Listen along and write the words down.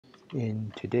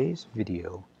In today's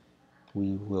video,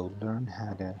 we will learn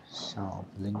how to solve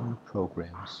linear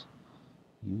programs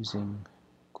using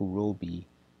Gurobi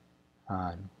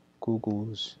on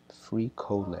Google's free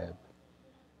Colab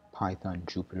Python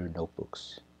Jupyter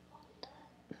notebooks.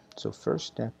 So first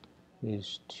step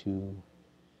is to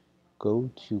go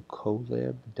to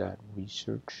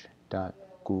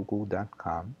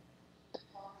colab.research.google.com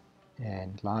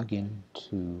and log in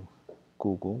to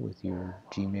Google with your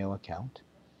Gmail account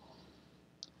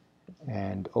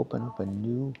and open up a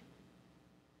new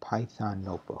Python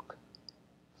notebook.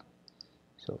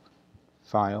 So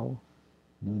File,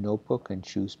 New Notebook, and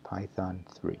choose Python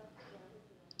 3.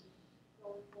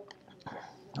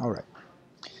 Alright,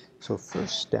 so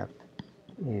first step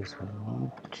is we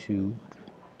need to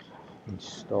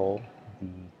install the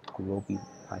Gurobi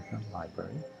Python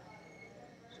library.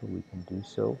 So we can do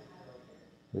so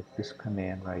with this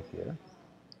command right here.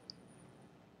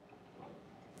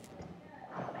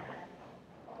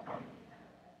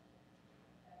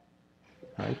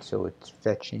 Alright, so it's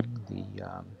fetching the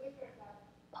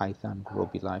Python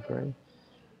Gurobi library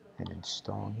and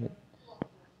installing it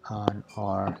on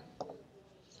our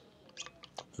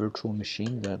virtual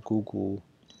machine that Google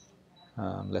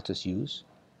lets us use.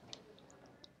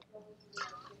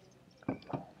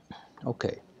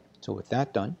 Okay, so with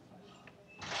that done,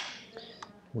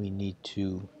 we need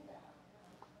to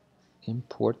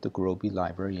import the Gurobi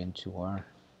library into our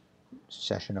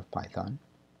session of Python.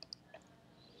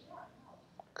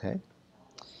 Okay,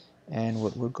 and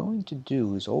what we're going to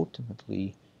do is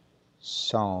ultimately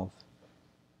solve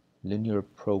linear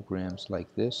programs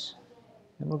like this,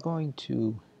 and we're going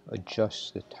to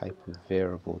adjust the type of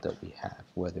variable that we have,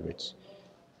 whether it's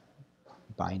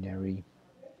binary,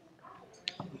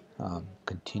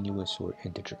 continuous, or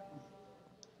integer.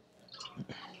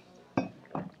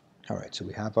 Alright, so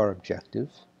we have our objective.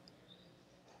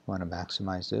 We want to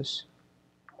maximize this.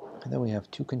 And then we have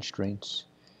two constraints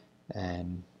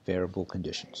and variable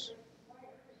conditions.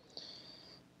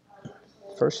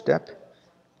 First step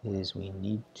is we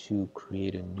need to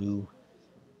create a new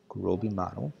Gurobi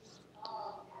model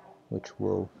which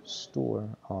will store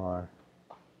our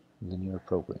linear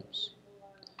programs.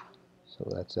 So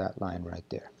that's that line right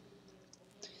there.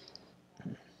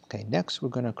 Okay, next we're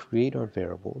going to create our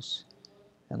variables,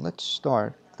 and let's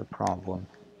start the problem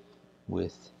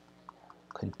with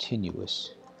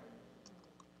continuous.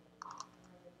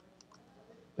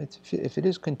 But if it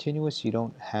is continuous, you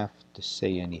don't have to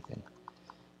say anything.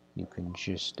 You can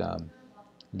just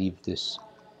leave this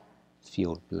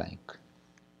field blank.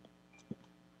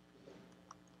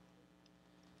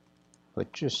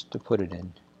 But just to put it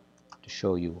in, to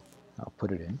show you, I'll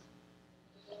put it in.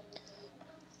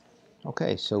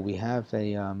 Okay, so we have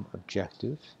a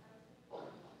objective.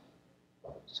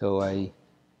 So I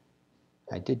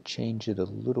did change it a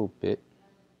little bit.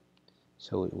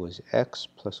 So it was x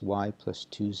plus y plus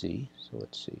 2z. So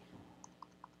let's see.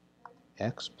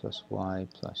 X plus y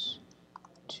plus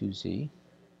 2z.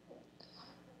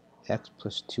 X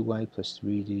plus 2y plus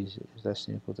 3z is less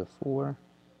than or equal to 4.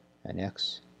 And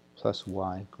x plus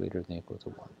y greater than or equal to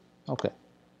 1. Okay.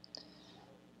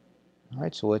 All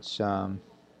right, so let's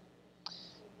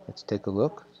take a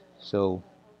look. So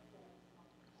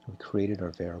we created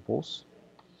our variables.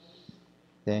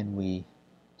 Then we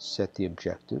set the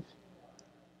objective.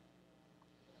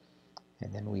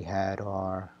 And then we had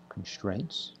our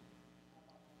constraints.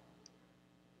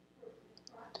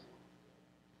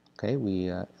 Okay, we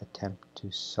attempt to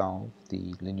solve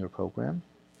the linear program.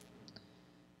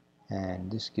 And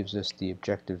this gives us the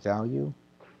objective value.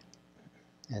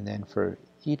 And then for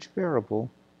each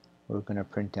variable, we're going to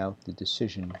print out the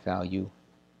decision value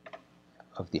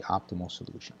of the optimal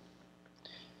solution.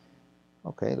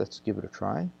 Okay, let's give it a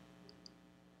try.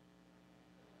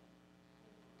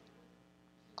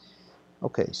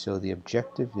 Okay, so the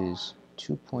objective is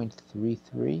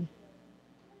 2.33,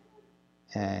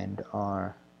 and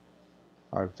our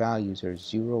values are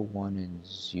 0, 1, and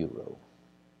 0.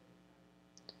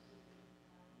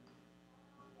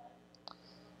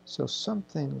 So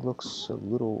something looks a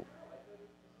little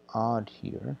odd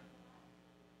here,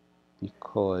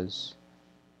 because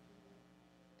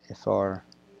if our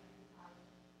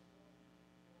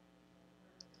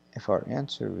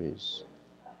answer is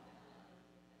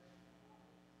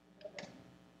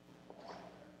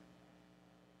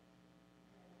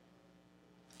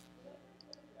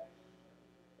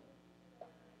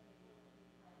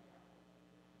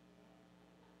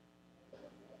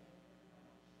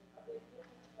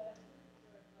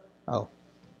oh,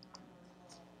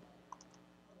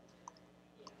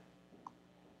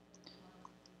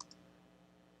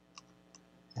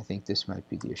 I think this might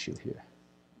be the issue here.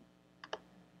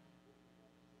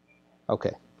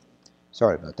 Okay,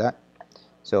 sorry about that.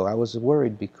 So I was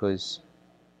worried because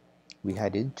we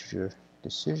had integer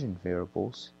decision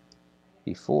variables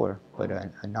before, but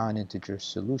a non-integer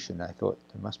solution. I thought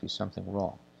there must be something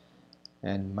wrong.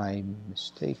 And my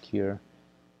mistake here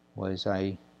was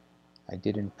I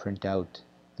didn't print out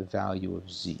the value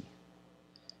of z.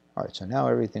 Alright, so now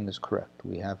everything is correct.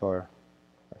 We have our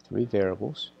three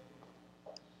variables,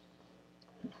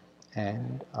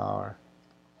 and our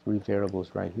three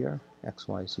variables right here, x,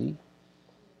 y, z.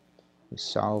 We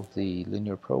solve the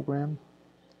linear program,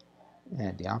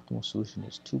 and the optimal solution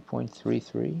is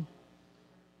 2.33,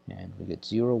 and we get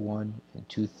 0, 1, and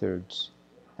 2/3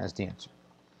 as the answer.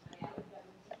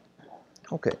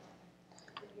 Okay,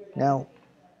 now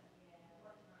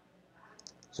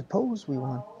suppose we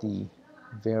want the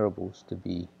variables to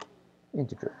be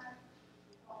integer.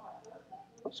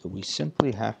 So we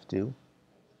simply have to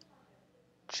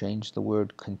change the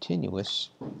word continuous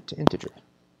to integer.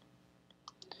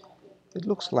 It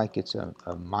looks like it's a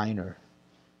minor,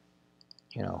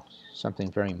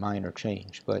 something very minor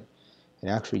change, but it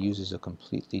actually uses a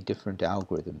completely different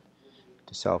algorithm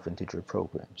to solve integer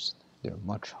programs. They're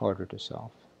much harder to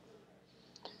solve.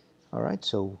 Alright,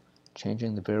 so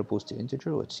changing the variables to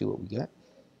integer, let's see what we get.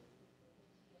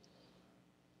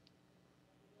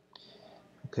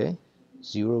 Okay,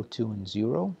 0, 2, and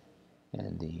 0,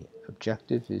 and the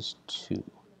objective is 2.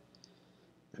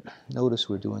 Notice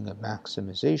we're doing a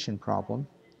maximization problem.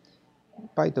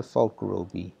 By default,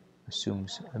 Gurobi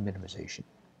assumes a minimization.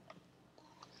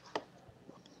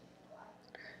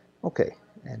 Okay,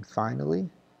 and finally,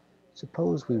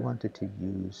 suppose we wanted to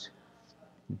use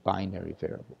binary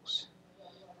variables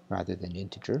rather than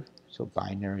integer. So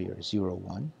binary or 0,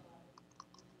 1.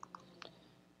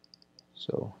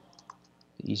 So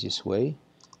the easiest way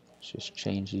is just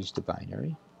change these to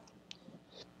binary.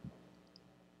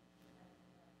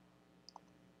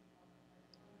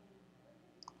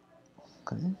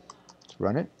 Okay, let's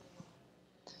run it.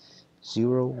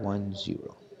 0, 1,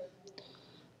 0.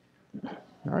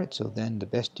 Alright, so then the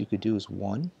best you could do is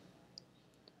 1.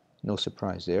 No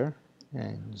surprise there.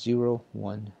 And 0,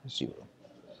 1, 0.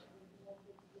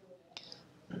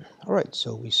 Alright,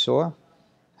 so we saw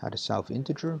how to solve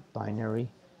integer, binary,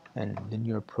 and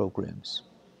linear programs.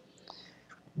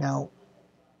 Now,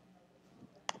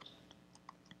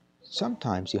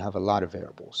 sometimes you have a lot of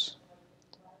variables,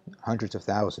 hundreds of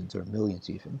thousands or millions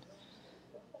even.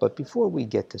 But before we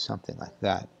get to something like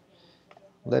that,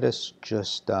 let us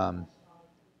just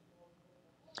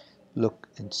look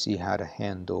and see how to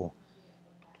handle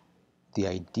the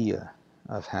idea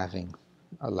of having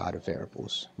a lot of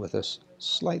variables with a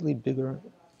slightly bigger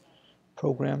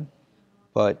program,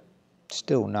 but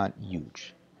still not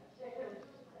huge.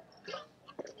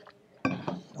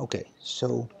 Okay,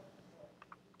 so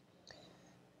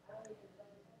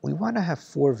we want to have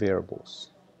 4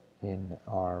 variables in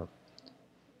our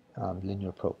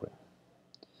linear program.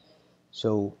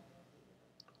 So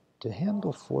to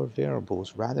handle 4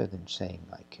 variables, rather than saying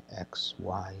like x,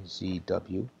 y, z,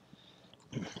 w,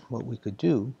 what we could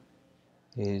do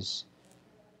is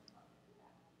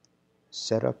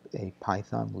set up a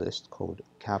Python list called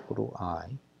capital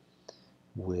I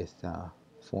with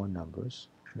 4 numbers,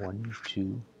 1,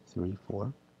 2, 3,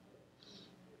 4.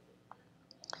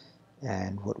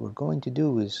 And what we're going to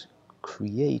do is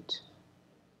create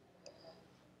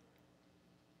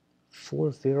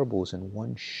 4 variables in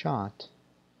one shot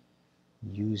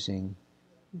using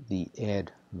the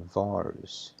add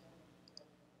vars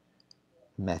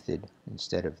method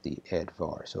instead of the add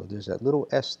var. So there's that little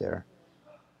s there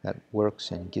that works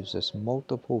and gives us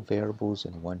multiple variables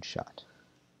in one shot.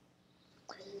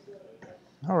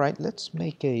 Alright, let's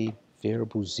make a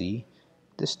variable z.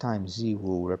 This time z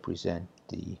will represent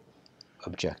the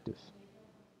objective.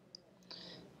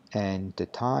 And to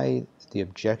tie the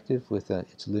objective with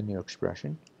its linear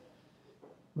expression,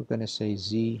 we're going to say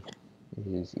z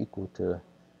is equal to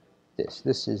this.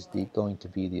 This is going to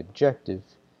be the objective,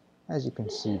 as you can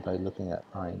see by looking at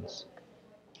lines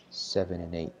 7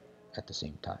 and 8 at the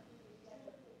same time.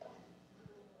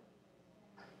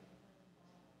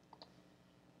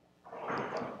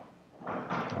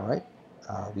 Alright,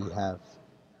 we have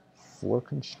 4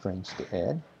 constraints to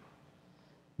add.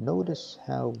 Notice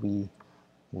how we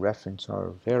reference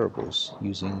our variables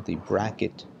using the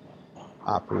bracket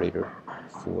operator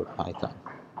for Python.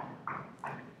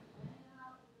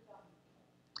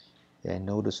 And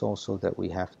notice also that we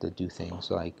have to do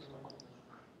things like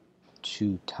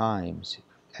 2 times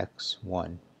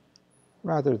x1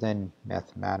 rather than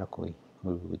mathematically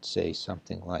we would say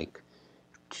something like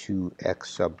 2x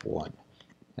sub 1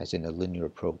 as in a linear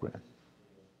program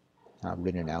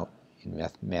written out in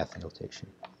math notation.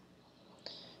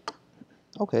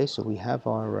 Okay, so we have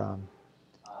our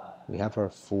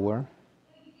four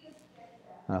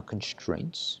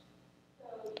constraints.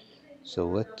 So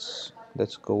let's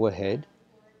go ahead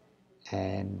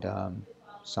and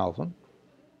solve them.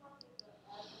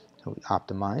 So we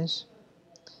optimize,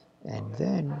 and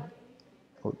then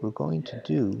what we're going to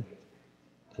do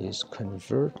is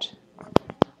convert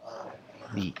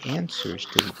the answers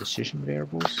to the decision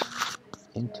variables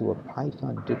into a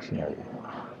Python dictionary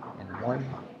in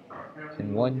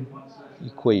one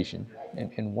equation,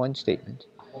 in one statement,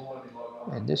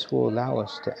 and this will allow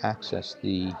us to access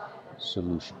the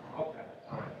solution.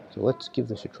 So let's give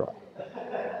this a try.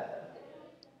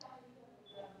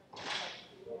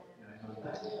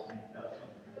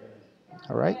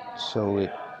 All right, so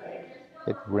it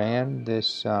ran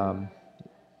this,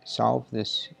 solved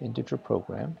this integer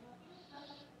program.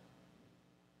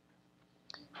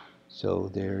 So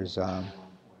there's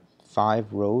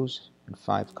 5 rows and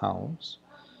 5 columns.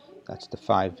 That's the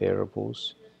 5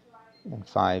 variables and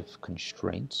 5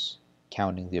 constraints,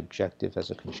 counting the objective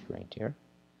as a constraint here.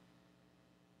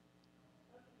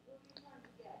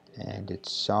 And it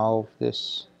solved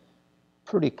this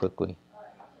pretty quickly,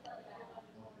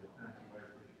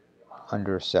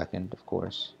 under a second, of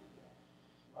course.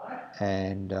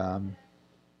 And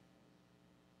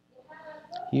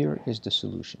here is the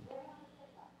solution.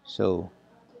 So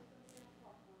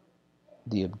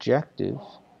the objective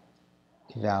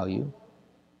value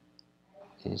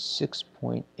is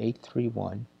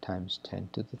 6.831 times 10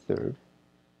 to the third,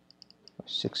 or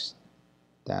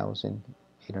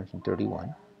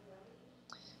 6,831.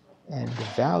 And the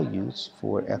values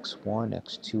for x1,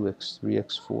 x2, x3,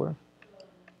 x4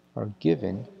 are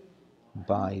given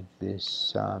by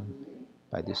this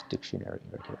dictionary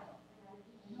right here.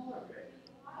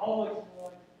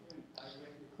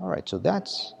 All right, so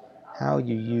that's how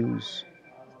you use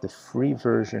the free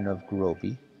version of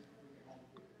Gurobi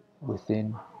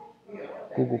within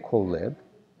Google Colab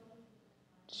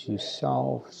to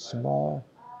solve small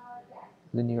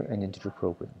linear and integer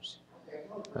programs.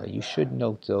 You should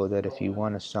note, though, that if you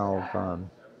want to solve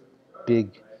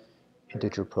big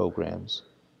integer programs,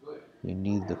 you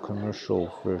need the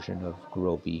commercial version of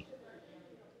Gurobi,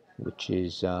 which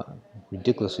is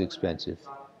ridiculously expensive.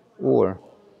 Or,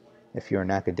 if you're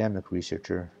an academic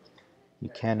researcher, you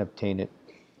can obtain it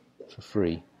for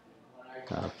free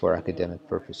for academic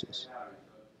purposes.